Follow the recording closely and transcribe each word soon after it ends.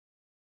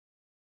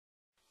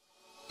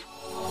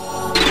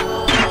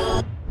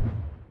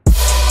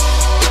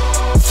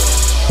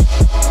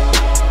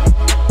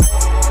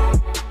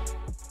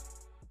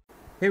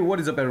Hey,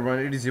 what is up everyone,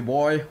 it is your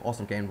boy,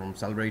 Awesome Kane from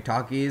Celebrity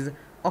Talkies.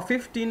 A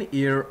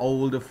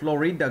 15-year-old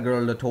Florida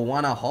girl,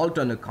 Tovonna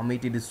Holton,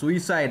 committed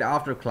suicide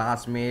after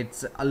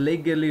classmates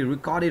allegedly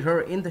recorded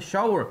her in the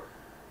shower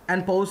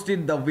and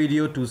posted the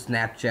video to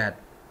Snapchat.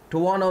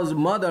 Tovonna's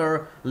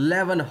mother,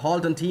 Levon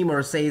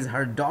Holton-Teamer, says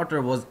her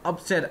daughter was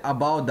upset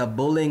about the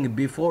bullying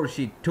before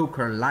she took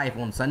her life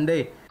on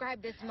Sunday.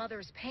 Describe this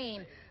mother's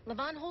pain.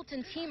 Levon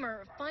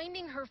Holton-Teamer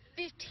finding her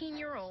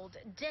 15-year-old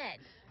dead.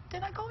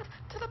 Then I go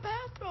to the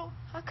bathroom.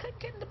 I couldn't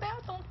get in the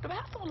bathroom. The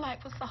bathroom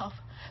light was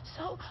off.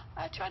 So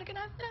I tried to get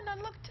out there and I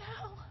looked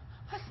down.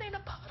 I seen a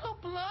puddle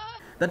of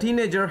blood. The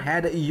teenager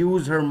had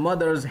used her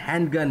mother's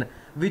handgun,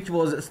 which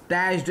was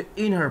stashed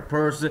in her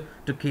purse,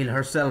 to kill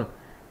herself.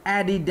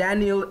 Eddie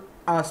Daniel,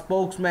 a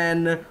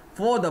spokesman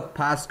for the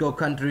Pasco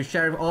County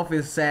Sheriff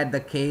Office, said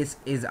the case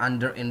is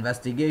under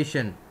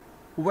investigation.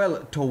 Well,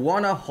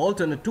 Tovonna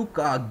Holton took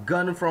a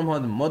gun from her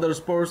mother's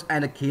purse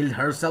and killed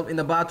herself in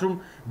the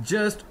bathroom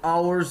just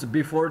hours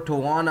before.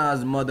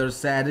 Tovonna's mother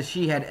said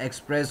she had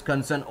expressed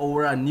concern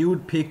over a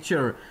nude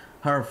picture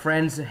her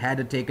friends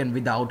had taken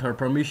without her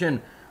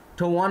permission.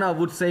 Tovonna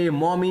would say,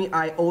 "Mommy,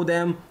 I owe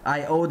them,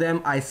 I owe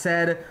them." I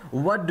said,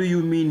 "What do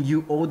you mean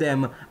you owe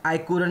them?" I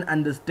couldn't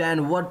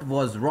understand what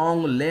was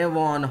wrong,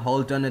 Levon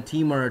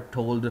Holton-Teamer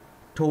told.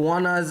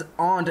 Tovonna's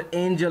aunt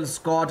Angel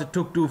Scott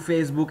took to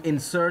Facebook in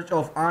search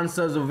of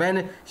answers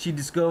when she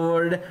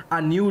discovered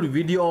a nude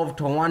video of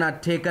Tovonna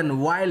taken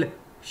while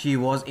she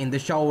was in the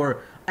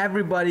shower.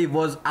 Everybody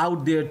was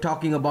out there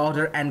talking about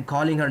her and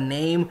calling her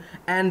name,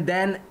 and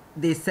then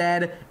they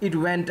said it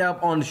went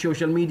up on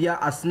social media,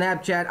 a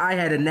Snapchat. I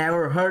had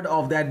never heard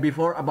of that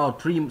before.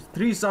 About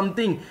three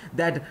something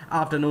that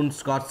afternoon,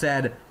 Scott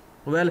said.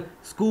 Well,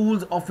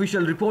 school's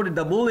official reported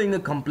the bullying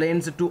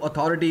complaints to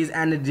authorities,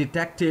 and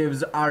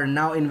detectives are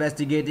now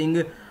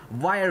investigating.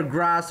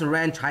 Wiregrass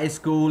Ranch High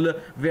School,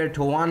 where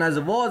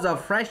Tovonna was a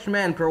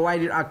freshman,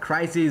 provided a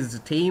crisis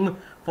team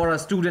for a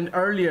student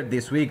earlier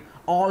this week.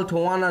 All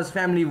Tovonna's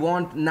family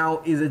want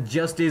now is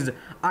justice.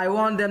 I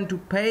want them to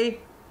pay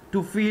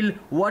to feel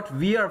what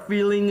we are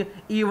feeling.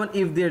 Even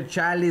if their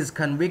child is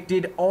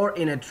convicted or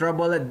in a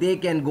trouble, they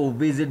can go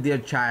visit their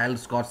child,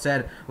 Scott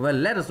said. Well,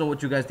 let us know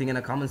what you guys think in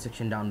the comment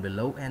section down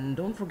below, and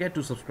don't forget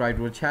to subscribe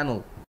to our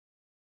channel.